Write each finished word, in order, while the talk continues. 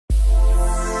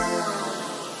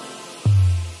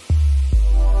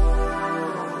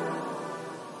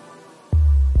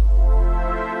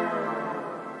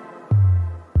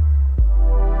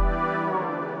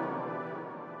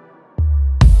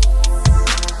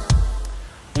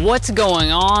What's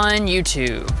going on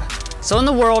YouTube? So in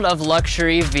the world of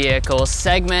luxury vehicles,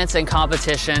 segments and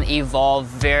competition evolve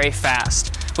very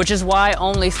fast, which is why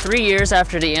only 3 years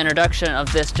after the introduction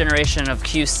of this generation of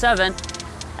Q7,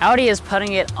 Audi is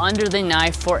putting it under the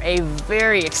knife for a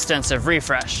very extensive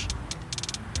refresh.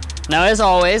 Now, as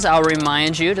always, I'll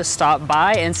remind you to stop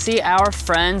by and see our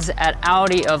friends at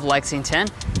Audi of Lexington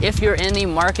if you're in the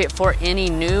market for any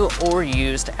new or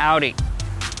used Audi.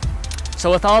 So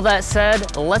with all that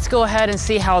said, let's go ahead and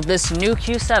see how this new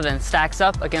Q7 stacks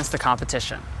up against the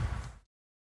competition.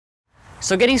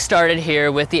 So getting started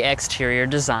here with the exterior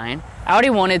design, Audi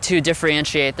wanted to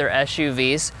differentiate their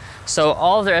SUVs. So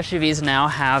all of their SUVs now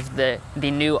have the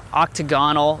new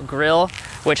octagonal grille,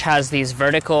 which has these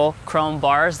vertical chrome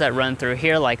bars that run through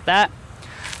here like that.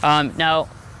 Now,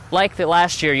 like the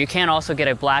last year, you can also get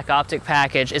a black optic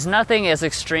package. It's nothing as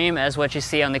extreme as what you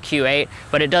see on the Q8,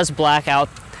 but it does black out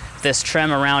this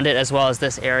trim around it as well as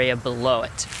this area below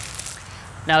it.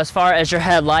 Now, as far as your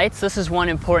headlights, this is one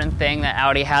important thing that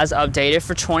Audi has updated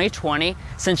for 2020,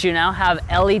 since you now have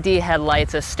LED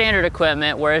headlights as standard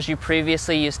equipment, whereas you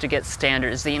previously used to get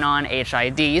standard xenon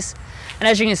HIDs. And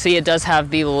as you can see, it does have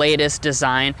the latest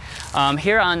design.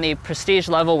 Here on the prestige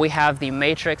level, we have the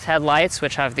matrix headlights,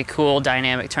 which have the cool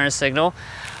dynamic turn signal.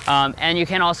 And you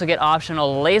can also get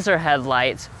optional laser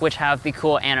headlights, which have the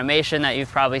cool animation that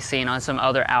you've probably seen on some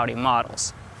other Audi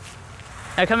models.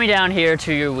 Now, coming down here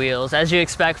to your wheels, as you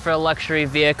expect for a luxury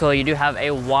vehicle, you do have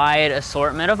a wide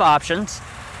assortment of options.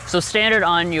 So standard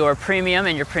on your Premium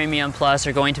and your Premium Plus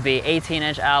are going to be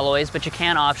 18-inch alloys, but you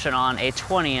can option on a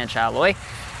 20-inch alloy.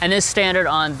 And this standard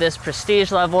on this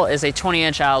prestige level is a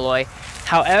 20-inch alloy.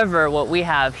 However, what we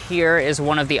have here is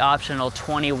one of the optional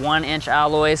 21-inch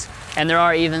alloys, and there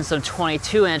are even some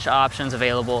 22-inch options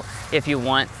available if you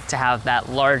want to have that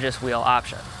largest wheel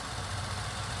option.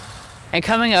 And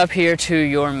coming up here to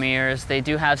your mirrors, they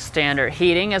do have standard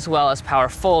heating as well as power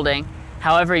folding.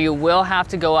 However, you will have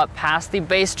to go up past the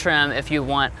base trim if you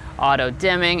want auto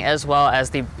dimming as well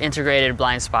as the integrated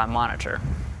blind spot monitor.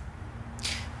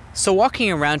 So walking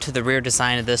around to the rear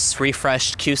design of this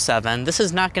refreshed Q7, this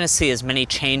is not going to see as many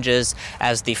changes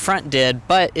as the front did,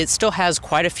 but it still has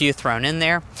quite a few thrown in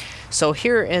there. So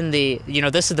here in the,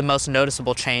 this is the most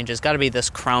noticeable change. It's got to be this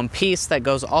chrome piece that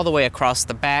goes all the way across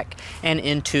the back and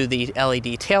into the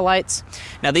LED taillights.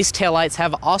 Now, these taillights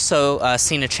have also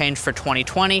seen a change for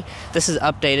 2020. This is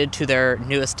updated to their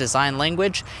newest design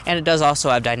language, and it does also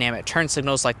have dynamic turn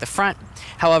signals like the front.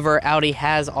 However, Audi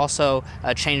has also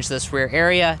changed this rear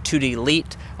area to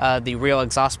delete the real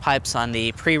exhaust pipes on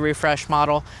the pre-refresh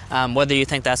model. Whether you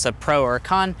think that's a pro or a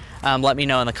con, let me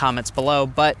know in the comments below,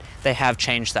 but they have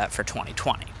changed that for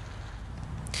 2020.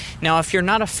 Now, if you're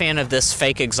not a fan of this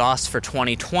fake exhaust for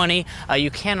 2020,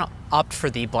 you can opt for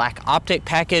the black optic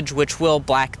package, which will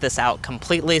black this out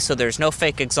completely, so there's no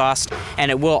fake exhaust,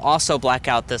 and it will also black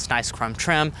out this nice chrome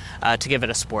trim to give it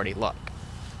a sporty look.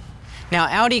 Now,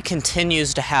 Audi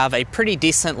continues to have a pretty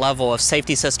decent level of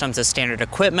safety systems as standard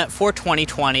equipment for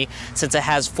 2020, since it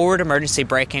has forward emergency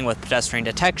braking with pedestrian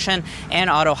detection and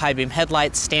auto high beam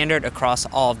headlights standard across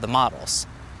all of the models.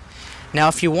 Now,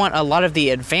 if you want a lot of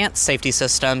the advanced safety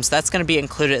systems, that's going to be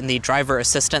included in the driver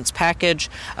assistance package,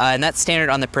 and that's standard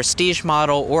on the Prestige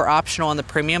model or optional on the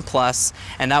Premium Plus,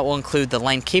 and that will include the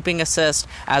lane keeping assist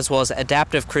as well as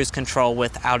adaptive cruise control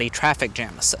with Audi traffic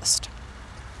jam assist.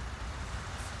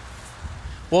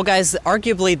 Well guys,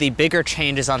 arguably the bigger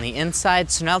change is on the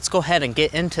inside, so now let's go ahead and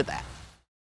get into that.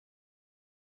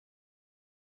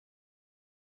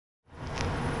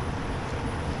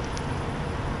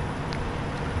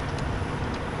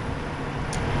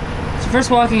 So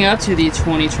first, walking up to the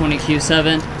 2020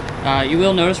 Q7, you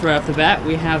will notice right off the bat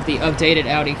we have the updated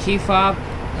Audi key fob.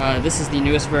 This is the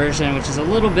newest version, which is a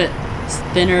little bit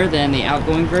thinner than the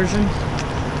outgoing version.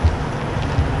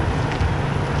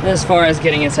 As far as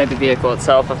getting inside the vehicle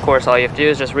itself, of course, all you have to do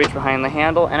is just reach behind the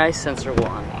handle and a sensor will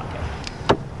unlock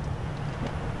it.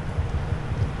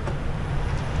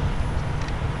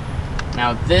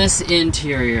 Now, this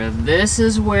interior, this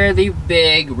is where the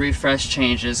big refresh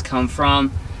changes come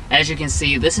from. As you can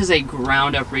see, this is a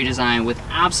ground-up redesign with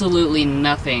absolutely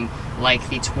nothing like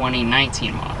the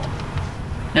 2019 model.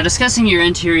 Now, discussing your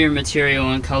interior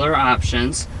material and color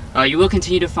options, you will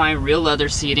continue to find real leather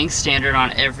seating standard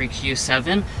on every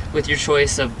Q7 with your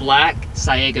choice of black,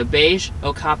 Saega beige,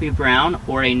 Okapi brown,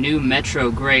 or a new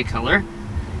Metro gray color.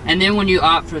 And then when you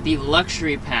opt for the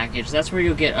luxury package, that's where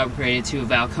you'll get upgraded to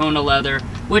Valcona leather,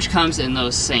 which comes in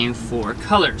those same 4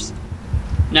 colors.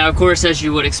 Now, of course, as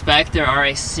you would expect, there are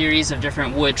a series of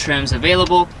different wood trims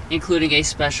available, including a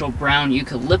special brown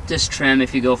eucalyptus trim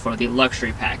if you go for the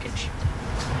luxury package.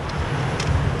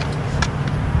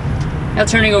 Now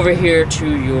turning over here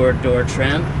to your door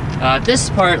trim, this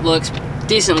part looks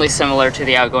decently similar to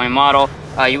the outgoing model.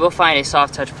 You will find a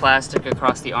soft touch plastic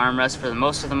across the armrest for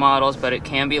most of the models, but it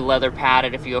can be leather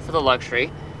padded if you go for the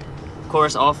luxury. Of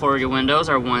course, all four of your windows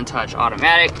are one touch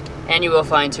automatic, and you will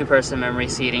find two-person memory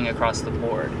seating across the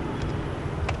board.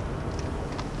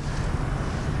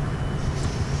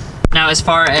 Now as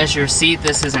far as your seat,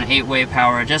 this is an 8-way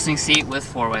power adjusting seat with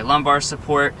 4-way lumbar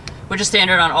support, which is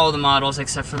standard on all the models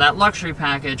except for that luxury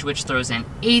package, which throws in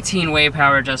 18-way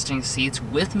power adjusting seats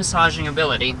with massaging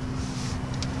ability.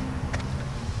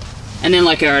 And then,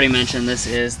 like I already mentioned, this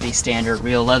is the standard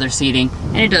real leather seating,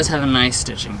 and it does have a nice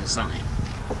stitching design.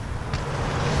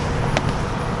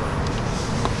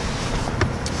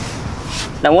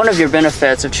 Now, one of your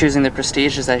benefits of choosing the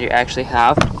Prestige is that you actually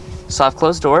have soft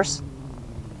closed doors.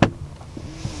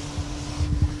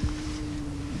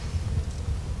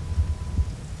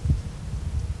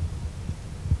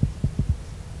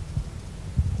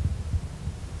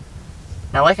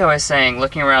 Now, like I was saying,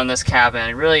 looking around this cabin,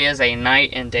 it really is a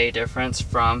night and day difference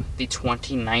from the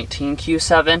 2019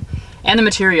 Q7, and the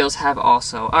materials have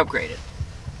also upgraded.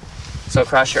 So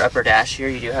across your upper dash here,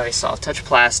 you do have a soft touch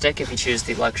plastic. If you choose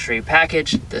the luxury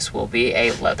package, this will be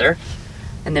a leather.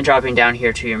 And then dropping down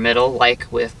here to your middle,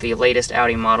 like with the latest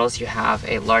Audi models, you have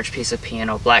a large piece of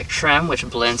piano black trim, which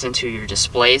blends into your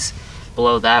displays.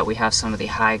 Below that, we have some of the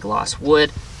high gloss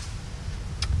wood.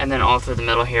 And then all through the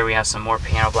middle here, we have some more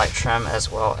piano black trim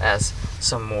as well as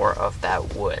some more of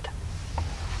that wood.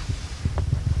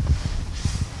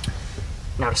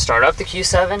 Now to start up the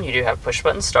Q7, you do have push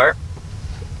button start.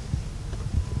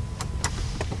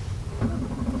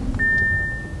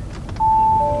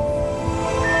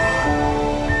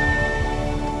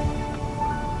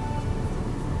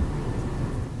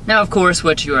 Now, of course,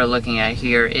 what you are looking at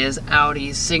here is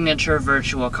Audi's signature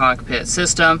virtual cockpit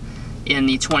system. In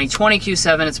the 2020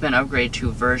 Q7, it's been upgraded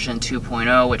to version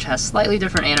 2.0, which has slightly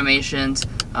different animations,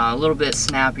 a little bit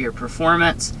snappier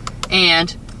performance,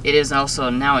 and it is also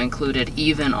now included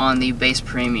even on the base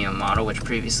premium model, which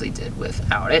previously did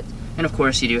without it. And of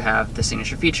course, you do have the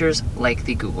signature features like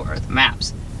the Google Earth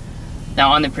Maps.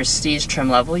 Now, on the Prestige trim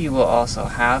level, you will also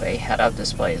have a head-up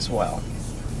display as well.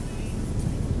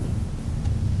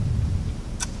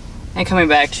 And coming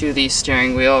back to the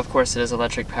steering wheel, of course it is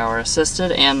electric power assisted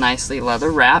and nicely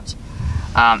leather wrapped.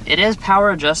 It is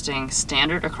power adjusting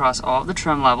standard across all of the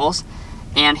trim levels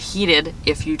and heated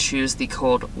if you choose the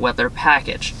cold weather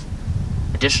package.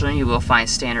 Additionally, you will find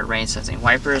standard rain sensing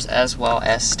wipers as well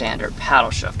as standard paddle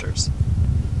shifters.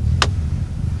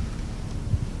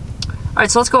 Alright,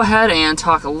 so let's go ahead and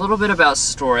talk a little bit about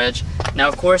storage. Now,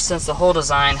 of course, since the whole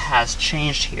design has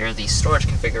changed here, the storage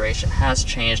configuration has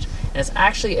changed, and it's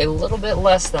actually a little bit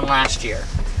less than last year.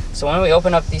 So when we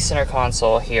open up the center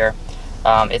console here,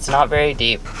 it's not very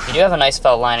deep. You do have a nice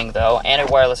felt lining though, and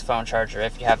a wireless phone charger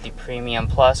if you have the Premium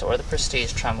Plus or the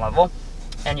Prestige trim level.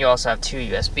 And you also have 2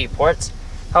 USB ports.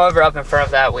 However, up in front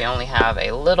of that, we only have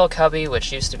a little cubby,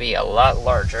 which used to be a lot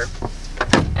larger.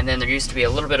 And then there used to be a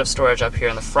little bit of storage up here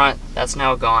in the front. That's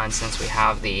now gone since we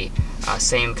have the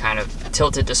same kind of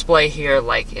tilted display here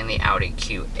like in the Audi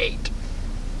Q8.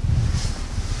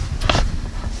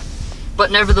 But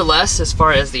nevertheless, as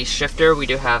far as the shifter, we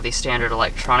do have the standard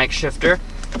electronic shifter.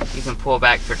 You can pull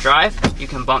back for drive. You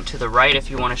can bump to the right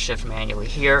if you want to shift manually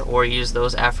here, or use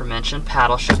those aforementioned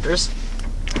paddle shifters.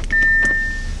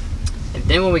 And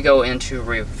then when we go into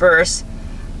reverse,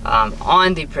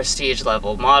 on the Prestige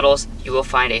level models, you will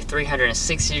find a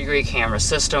 360-degree camera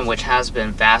system, which has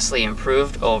been vastly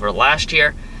improved over last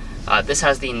year. This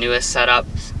has the newest setup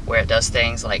where it does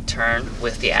things like turn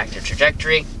with the active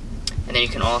trajectory. And then you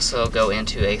can also go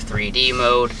into a 3D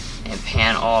mode and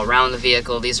pan all around the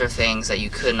vehicle. These are things that you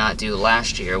could not do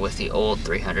last year with the old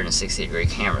 360-degree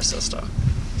camera system.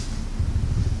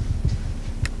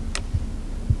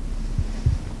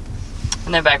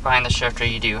 And then back behind the shifter,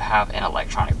 you do have an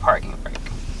electronic parking brake.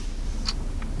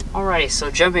 Alrighty, so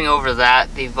jumping over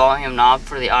that, the volume knob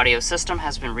for the audio system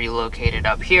has been relocated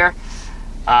up here.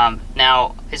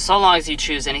 Now, so long as you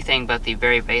choose anything but the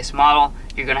very base model,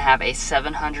 you're going to have a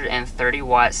 730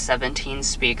 watt 17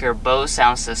 speaker Bose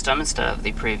sound system instead of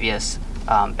the previous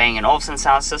Bang & Olufsen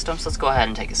sound system. So let's go ahead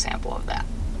and take a sample of that.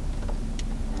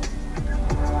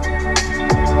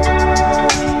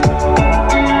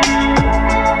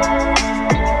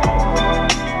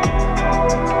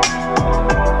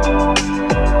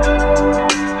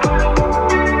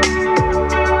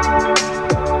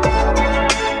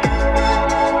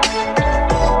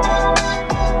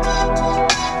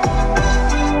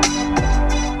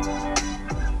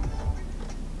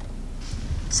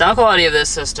 Sound quality of this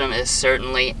system is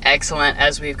certainly excellent,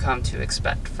 as we've come to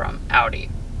expect from Audi.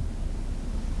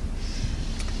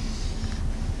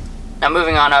 Now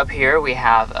moving on up here, we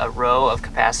have a row of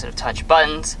capacitive touch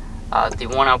buttons. The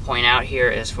one I'll point out here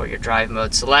is for your drive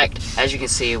mode select. As you can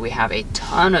see, we have a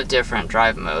ton of different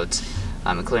drive modes,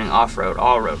 including off-road,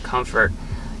 all-road, comfort,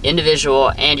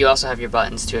 individual, and you also have your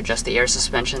buttons to adjust the air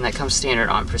suspension that comes standard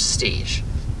on Prestige.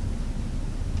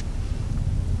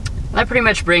 And that pretty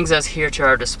much brings us here to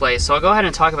our display, so I'll go ahead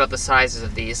and talk about the sizes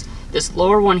of these. This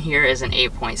lower one here is an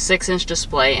 8.6 inch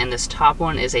display, and this top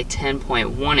one is a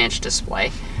 10.1 inch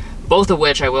display. Both of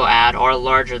which I will add are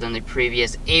larger than the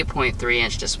previous 8.3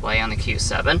 inch display on the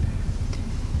Q7.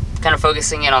 Kind of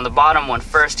focusing in on the bottom one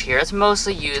first here, it's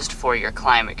mostly used for your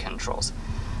climate controls.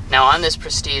 Now on this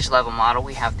Prestige level model,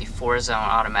 we have the 4-zone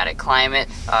automatic climate.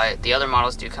 The other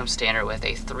models do come standard with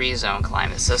a 3-zone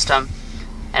climate system.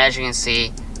 And as you can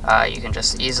see, you can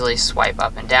just easily swipe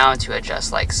up and down to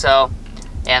adjust like so.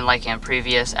 And like in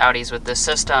previous Audis with this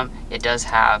system, it does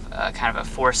have kind of a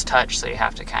force touch, so you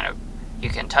have to you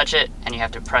can touch it and you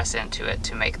have to press into it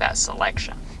to make that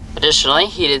selection. Additionally,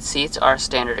 heated seats are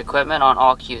standard equipment on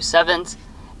all Q7s,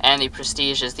 and the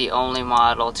Prestige is the only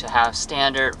model to have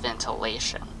standard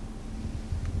ventilation.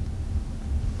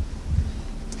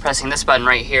 Pressing this button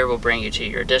right here will bring you to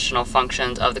your additional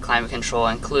functions of the climate control,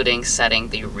 including setting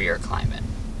the rear climate.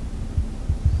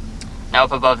 Now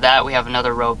up above that, we have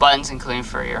another row of buttons, including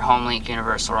for your HomeLink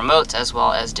universal remotes, as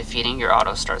well as defeating your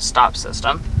auto start stop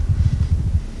system.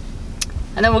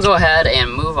 And then we'll go ahead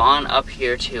and move on up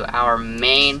here to our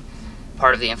main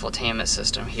part of the infotainment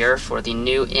system here for the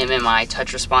new MMI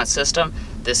touch response system.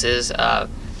 This is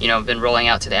been rolling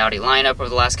out to the Audi lineup over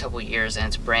the last couple years, and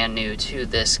it's brand new to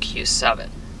this Q7.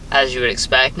 As you would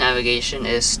expect, navigation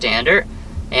is standard,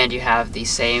 and you have the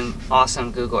same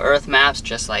awesome Google Earth maps,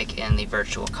 just like in the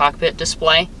virtual cockpit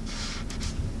display.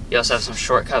 You also have some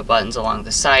shortcut buttons along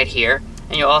the side here,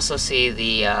 and you'll also see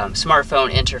the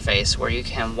smartphone interface where you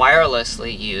can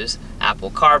wirelessly use Apple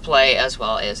CarPlay as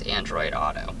well as Android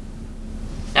Auto.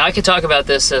 Now I could talk about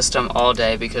this system all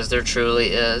day because there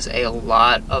truly is a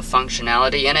lot of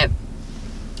functionality in it,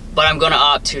 but I'm going to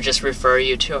opt to just refer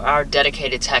you to our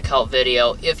dedicated tech help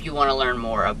video if you want to learn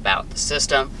more about the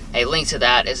system. A link to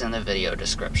that is in the video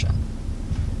description.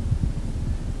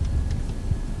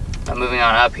 Now moving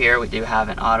on up here, we do have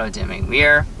an auto dimming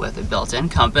mirror with a built-in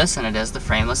compass, and it is the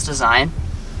frameless design.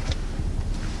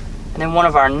 And then one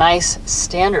of our nice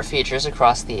standard features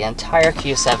across the entire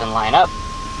Q7 lineup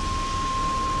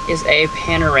is a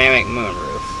panoramic moonroof.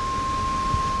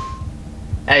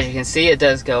 As you can see, it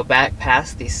does go back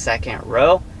past the second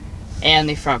row, and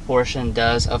the front portion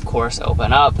does of course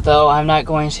open up, though I'm not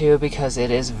going to because it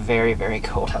is very, very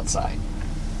cold outside.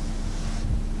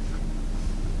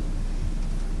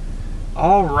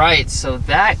 Alright, so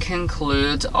that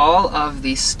concludes all of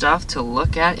the stuff to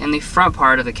look at in the front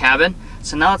part of the cabin.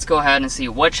 So now let's go ahead and see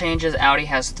what changes Audi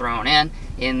has thrown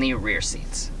in the rear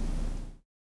seats.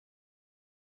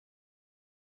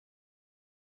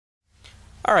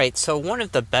 Alright, so one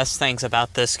of the best things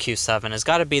about this Q7 has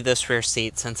got to be this rear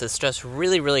seat, since it's just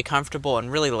really, really comfortable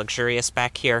and really luxurious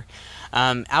back here.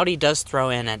 Audi does throw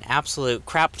in an absolute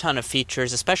crap ton of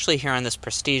features, especially here on this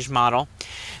Prestige model.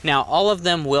 Now, all of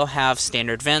them will have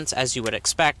standard vents, as you would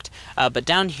expect, but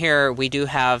down here we do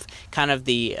have kind of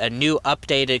the new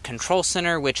updated control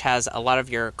center, which has a lot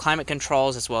of your climate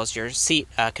controls as well as your seat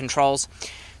controls.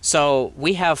 So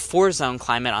we have 4-zone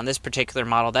climate on this particular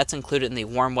model. That's included in the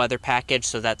warm weather package,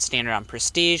 so that's standard on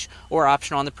Prestige or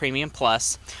optional on the Premium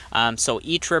Plus. So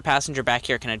each rear passenger back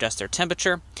here can adjust their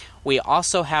temperature. We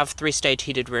also have 3-stage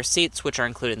heated rear seats, which are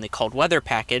included in the cold weather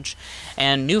package.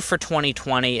 And new for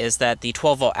 2020 is that the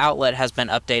 12-volt outlet has been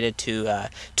updated to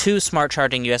 2 smart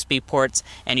charging USB ports,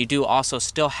 and you do also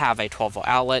still have a 12-volt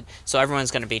outlet, so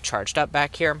everyone's going to be charged up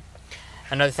back here.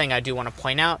 Another thing I do want to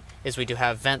point out is we do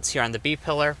have vents here on the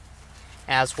B-pillar,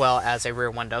 as well as a rear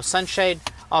window sunshade,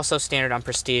 also standard on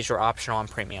Prestige or optional on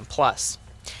Premium Plus.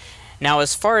 Now,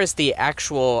 as far as the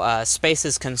actual space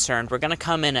is concerned, we're going to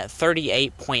come in at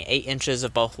 38.8 inches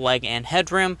of both leg and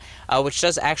headroom, which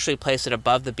does actually place it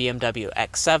above the BMW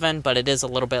X7, but it is a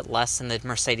little bit less than the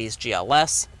Mercedes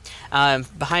GLS.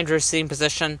 Behind rear seating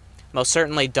position, most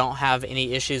certainly don't have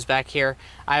any issues back here.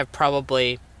 I have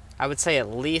probably, I would say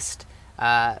at least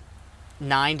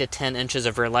 9 to 10 inches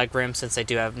of rear leg room, since they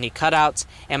do have knee cutouts,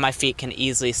 and my feet can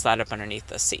easily slide up underneath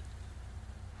the seat.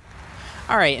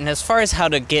 Alright, and as far as how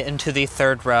to get into the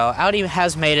third row, Audi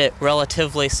has made it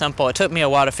relatively simple. It took me a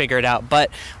while to figure it out, but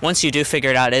once you do figure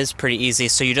it out, it is pretty easy.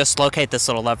 So you just locate this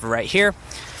little lever right here,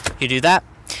 you do that,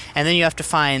 And then you have to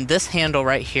find this handle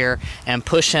right here and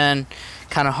push in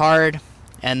kind of hard,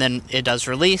 and then it does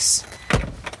release,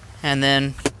 and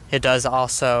then it does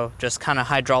also just kind of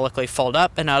hydraulically fold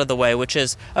up and out of the way, which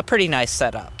is a pretty nice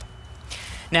setup.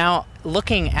 Now,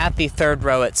 looking at the third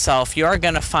row itself, you are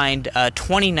going to find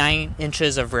 29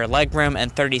 inches of rear legroom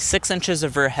and 36 inches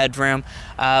of rear headroom,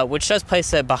 which does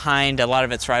place it behind a lot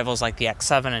of its rivals like the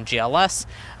X7 and GLS.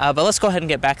 But let's go ahead and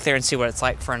get back there and see what it's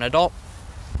like for an adult.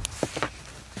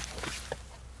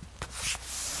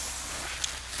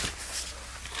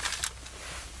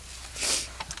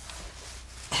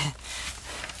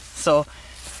 So,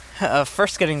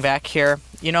 first getting back here,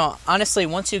 you know, honestly,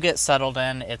 once you get settled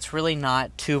in, it's really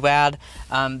not too bad.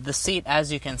 The seat,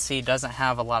 as you can see, doesn't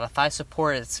have a lot of thigh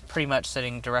support. It's pretty much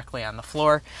sitting directly on the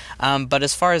floor. But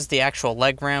as far as the actual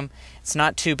legroom, it's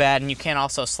not too bad, and you can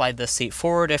also slide the seat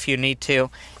forward if you need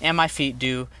to, and my feet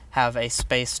do have a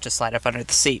space to slide up under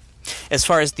the seat. As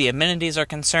far as the amenities are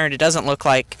concerned, it doesn't look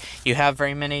like you have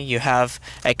very many. You have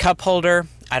a cup holder.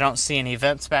 I don't see any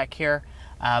vents back here.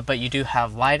 But you do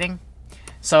have lighting.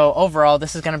 So overall,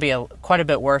 this is going to be quite a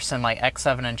bit worse than like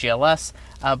X7 and GLS,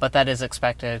 but that is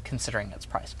expected considering its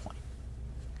price point.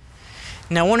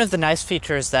 Now, one of the nice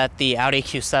features that the Audi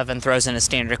Q7 throws in as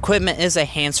standard equipment is a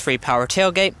hands-free power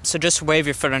tailgate. So just wave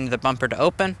your foot under the bumper to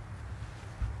open.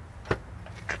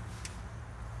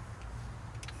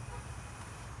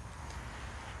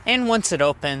 And once it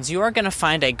opens, you are going to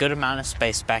find a good amount of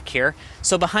space back here.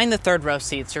 So behind the third row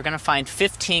seats, you're going to find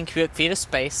 15 cubic feet of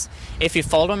space. If you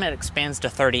fold them, it expands to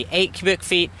 38 cubic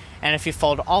feet. And if you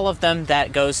fold all of them,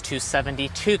 that goes to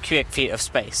 72 cubic feet of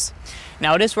space.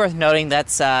 Now, it is worth noting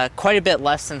that's quite a bit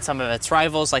less than some of its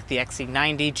rivals like the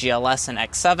XC90, GLS, and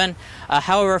X7.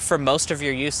 However, for most of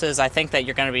your uses, I think that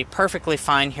you're going to be perfectly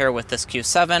fine here with this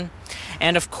Q7.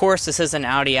 And of course, this is an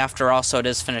Audi after all, so it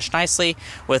is finished nicely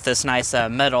with this nice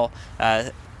metal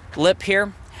lip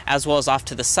here. As well as off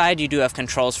to the side, you do have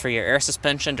controls for your air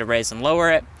suspension to raise and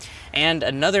lower it. And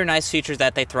another nice feature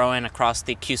that they throw in across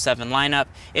the Q7 lineup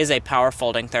is a power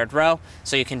folding third row,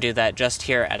 so you can do that just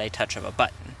here at a touch of a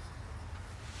button.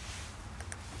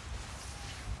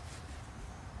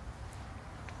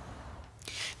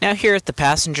 Now here at the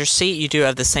passenger seat, you do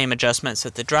have the same adjustments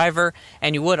as the driver,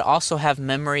 and you would also have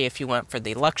memory if you went for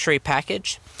the luxury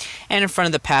package. And in front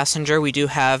of the passenger, we do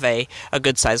have a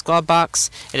good sized glove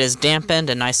box. It is dampened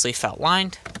and nicely felt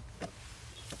lined.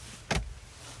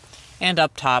 And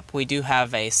up top, we do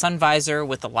have a sun visor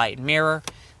with a light and mirror,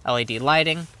 LED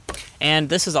lighting. And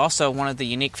this is also one of the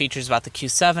unique features about the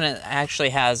Q7. It actually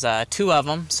has two of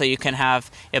them, so you can have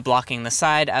it blocking the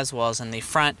side as well as in the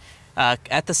front.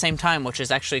 At the same time, which is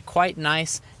actually quite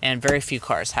nice, and very few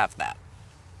cars have that.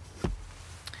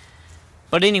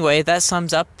 But anyway, that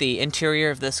sums up the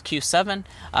interior of this Q7.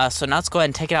 So now let's go ahead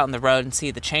and take it out on the road and see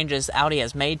the changes Audi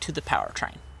has made to the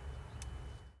powertrain.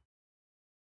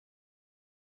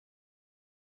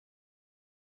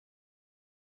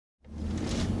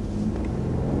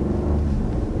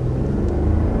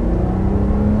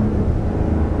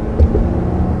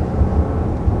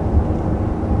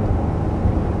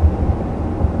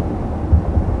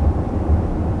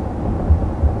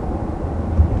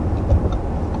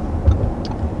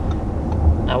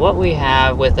 What we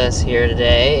have with us here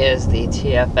today is the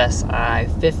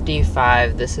TFSI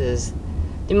 55. This is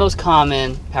the most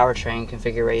common powertrain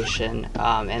configuration,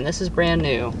 and this is brand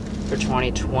new for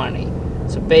 2020.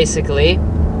 So basically, you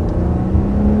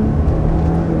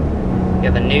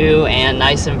have a new and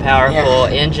nice and powerful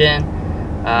engine.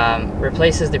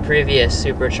 Replaces the previous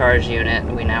supercharged unit.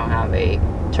 We now have a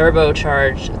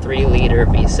turbocharged 3-liter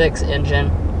V6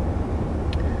 engine.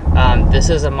 This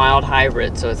is a mild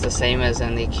hybrid, so it's the same as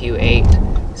in the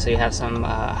Q8. So you have some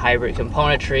hybrid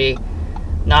componentry,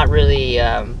 not really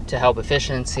to help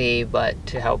efficiency, but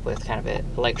to help with kind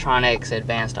of electronics,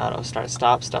 advanced auto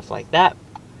start-stop, stuff like that.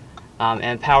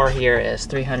 And power here is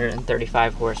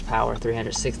 335 horsepower,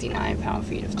 369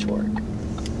 pound-feet of torque.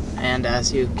 And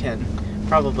as you can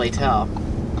probably tell,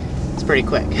 it's pretty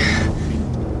quick.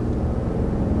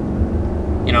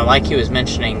 You know, like he was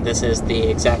mentioning, this is the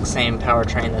exact same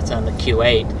powertrain that's in the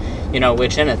Q8, you know,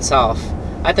 which in itself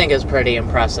I think is pretty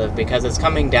impressive because it's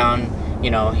coming down, you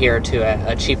know, here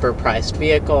to a cheaper priced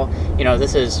vehicle. You know,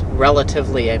 this is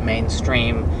relatively a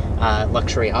mainstream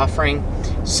luxury offering.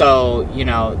 So, you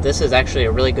know, this is actually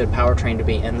a really good powertrain to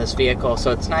be in this vehicle.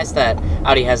 So it's nice that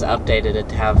Audi has updated it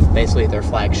to have basically their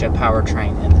flagship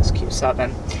powertrain in this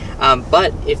Q7.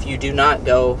 But if you do not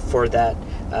go for that,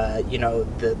 you know,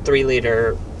 the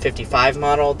 3-liter 55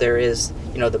 model, there is,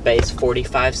 you know, the base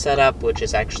 45 setup, which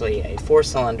is actually a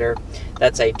 4-cylinder.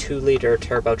 That's a 2-liter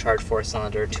turbocharged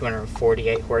 4-cylinder,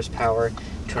 248 horsepower,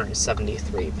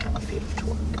 273 pound-feet of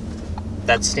torque.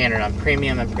 That's standard on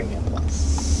Premium and Premium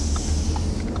Plus.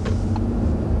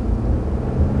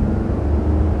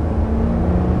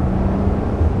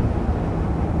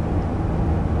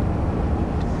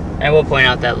 And we'll point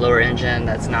out that lower engine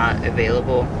that's not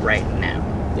available right now.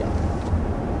 Yeah.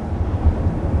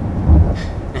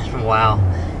 And wow,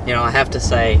 you know, I have to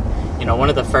say, you know, one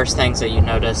of the first things that you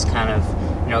notice kind of,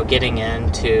 you know, getting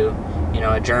into, you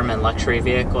know, a German luxury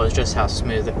vehicle is just how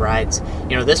smooth it rides.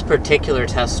 You know, this particular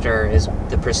tester is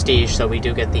the Prestige, so we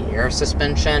do get the air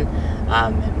suspension.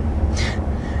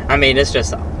 I mean, it's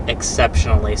just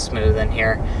exceptionally smooth in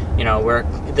here. You know,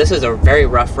 this is a very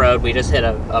rough road. We just hit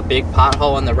a big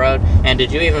pothole in the road. And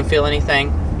did you even feel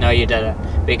anything? No, you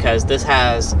didn't, because this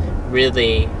has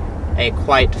really a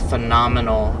quite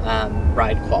phenomenal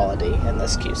ride quality in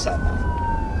this Q7.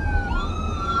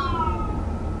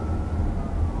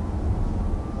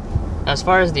 As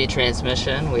far as the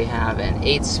transmission, we have an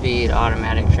 8-speed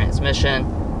automatic transmission.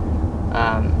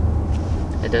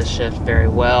 It does shift very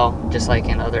well, just like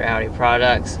in other Audi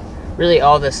products. Really,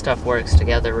 all this stuff works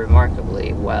together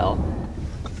remarkably well.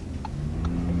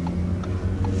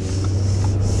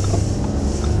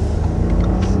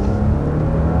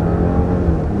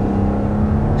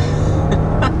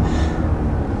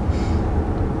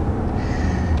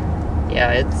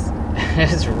 Yeah,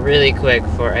 it's really quick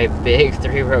for a big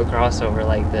 3-row crossover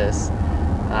like this.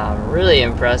 Really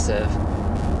impressive.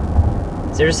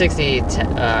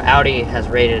 0-60 Audi has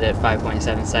rated it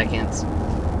 5.7 seconds.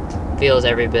 Feels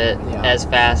every bit as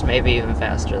fast, maybe even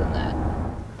faster than that.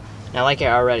 Now, like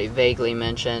I already vaguely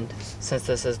mentioned, since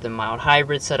this is the mild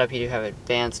hybrid setup, you do have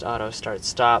advanced auto start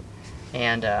stop,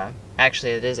 and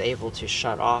actually it is able to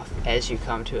shut off as you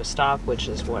come to a stop, which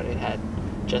is what it had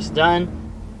just done.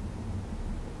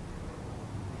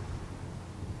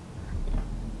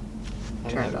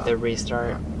 And the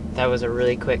restart, that was a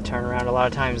really quick turnaround. A lot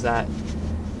of times that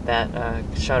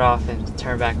shut off and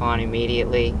turn back on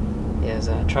immediately is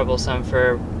troublesome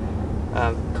for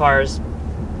cars.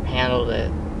 Handled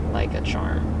it like a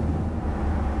charm.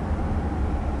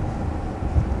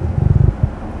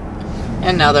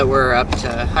 And now that we're up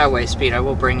to highway speed, I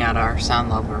will bring out our sound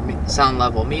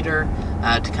level meter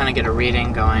to kind of get a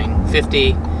reading going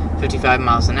 50, 55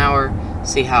 miles an hour,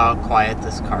 see how quiet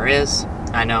this car is.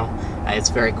 I know it's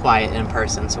very quiet in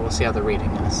person, so we'll see how the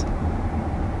reading is.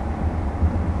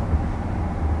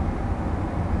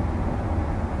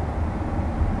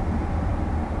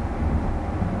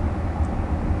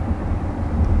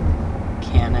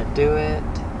 Can it do it?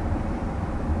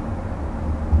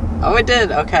 Oh, it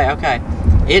did. Okay.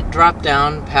 It dropped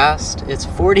down past its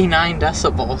 49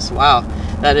 decibels. Wow,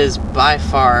 that is by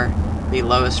far the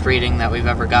lowest reading that we've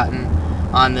ever gotten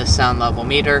on this sound level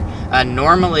meter.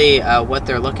 Normally, what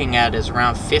they're looking at is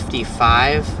around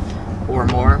 55 or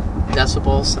more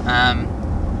decibels,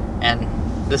 and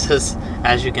this is,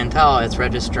 as you can tell, it's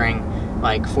registering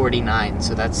like 49,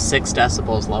 so that's 6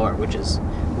 decibels lower, which is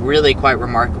really quite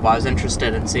remarkable. I was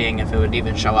interested in seeing if it would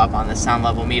even show up on the sound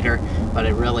level meter, but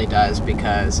it really does,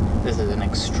 because this is an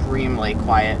extremely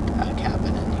quiet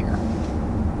cabin in here.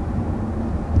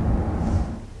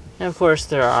 And of course,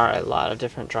 there are a lot of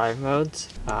different drive modes.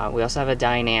 We also have a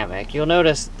dynamic. You'll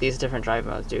notice these different drive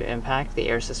modes do impact the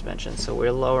air suspension, so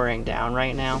we're lowering down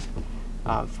right now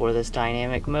for this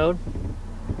dynamic mode.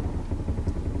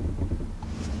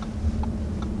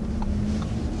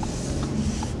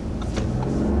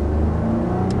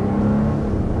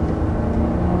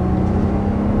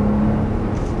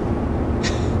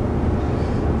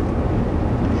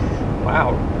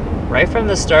 Wow, right from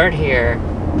the start here,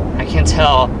 I can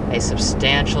tell a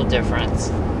substantial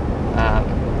difference,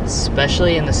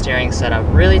 especially in the steering setup.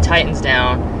 Really tightens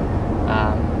down,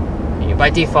 by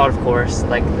default, of course,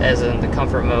 like as in the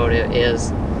comfort mode, it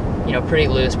is, you know, pretty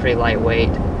loose, pretty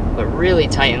lightweight, but really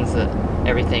tightens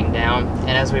everything down.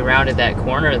 And as we rounded that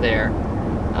corner there,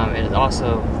 it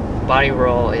also, body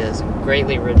roll is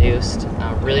greatly reduced,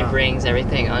 really brings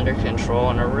everything under control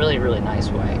in a really, really nice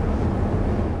way.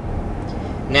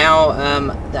 Now,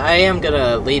 I am going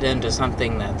to lead into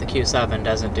something that the Q7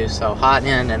 doesn't do so hot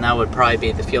in, and that would probably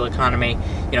be the fuel economy.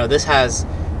 You know, this has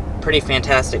pretty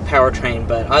fantastic powertrain,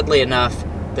 but oddly enough,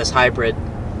 this hybrid,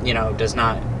 you know, does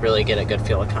not really get a good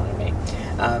fuel economy.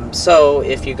 So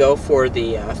if you go for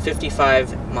the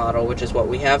 55 model, which is what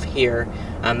we have here,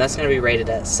 that's going to be rated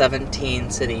at 17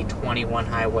 city, 21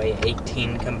 highway,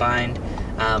 18 combined,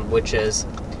 which is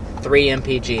 3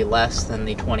 mpg less than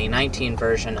the 2019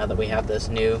 version. Now that we have this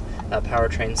new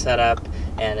powertrain setup,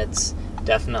 and it's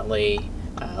definitely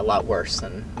a lot worse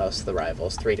than most of the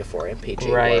rivals, 3 to 4 mpg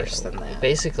worse than that.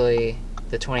 Basically,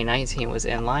 the 2019 was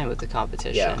in line with the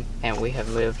competition, Yeah. and we have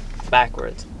moved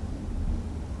backwards.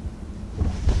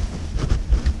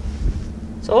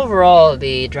 So overall,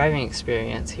 the driving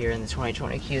experience here in the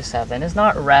 2020 Q7 is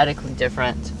not radically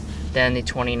different than the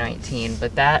 2019,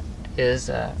 but that is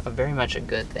a very much a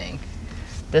good thing.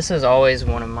 This is always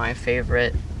one of my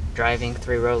favorite driving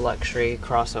three-row luxury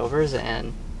crossovers,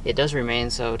 and it does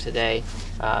remain so today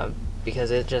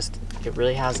because it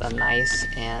really has a nice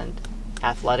and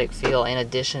athletic feel in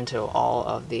addition to all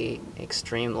of the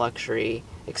extreme luxury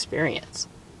experience.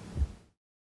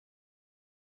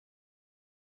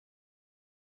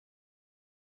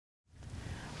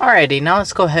 Alrighty, now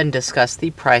let's go ahead and discuss the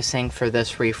pricing for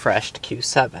this refreshed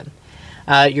Q7.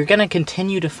 You're going to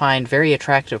continue to find very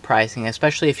attractive pricing,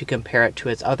 especially if you compare it to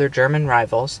its other German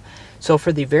rivals. So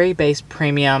for the very base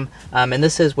premium, and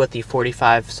this is with the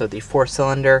 45, so the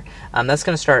 4-cylinder, that's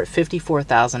going to start at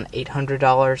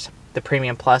 $54,800. The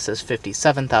Premium Plus is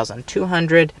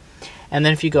 $57,200. And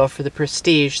then if you go for the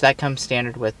Prestige, that comes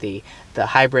standard with the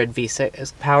hybrid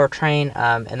V6 powertrain,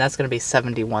 and that's going to be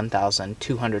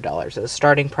 $71,200 as a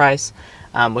starting price,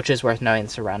 which is worth noting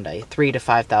it's around a $3,000 to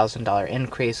 $5,000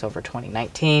 increase over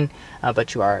 2019,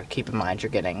 but keep in mind you're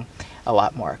getting a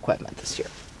lot more equipment this year.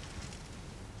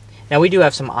 Now we do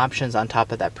have some options on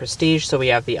top of that Prestige, so we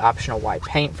have the optional white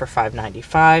paint for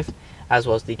 $595, as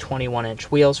well as the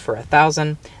 21-inch wheels for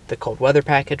 $1,000, the cold weather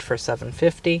package for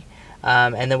 $750.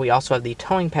 And then we also have the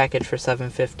towing package for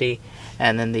 $750,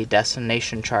 and then the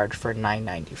destination charge for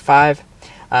 $995.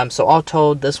 So all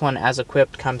told, this one as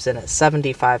equipped comes in at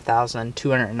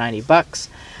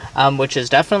 $75,290, which is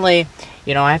definitely,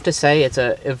 I have to say, it's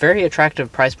a very attractive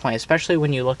price point, especially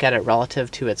when you look at it relative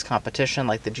to its competition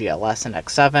like the GLS and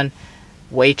X7.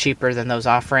 Way cheaper than those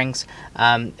offerings.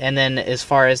 And then as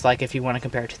far as like if you want to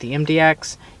compare it to the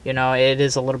MDX, it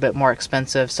is a little bit more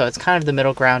expensive, so it's kind of the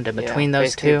middle ground in between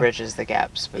those two. Bridges the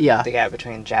gaps, the gap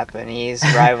between Japanese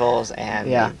rivals and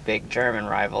the big German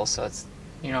rivals. So it's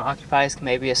occupies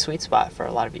maybe a sweet spot for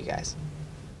a lot of you guys.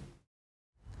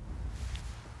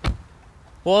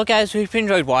 Well guys, we've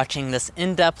enjoyed watching this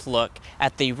in-depth look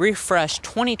at the refreshed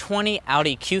 2020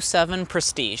 Audi Q7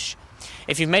 Prestige.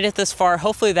 If you've made it this far,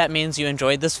 hopefully that means you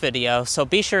enjoyed this video, so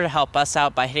be sure to help us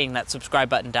out by hitting that subscribe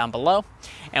button down below,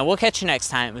 and we'll catch you next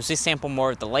time as we sample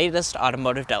more of the latest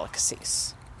automotive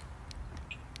delicacies.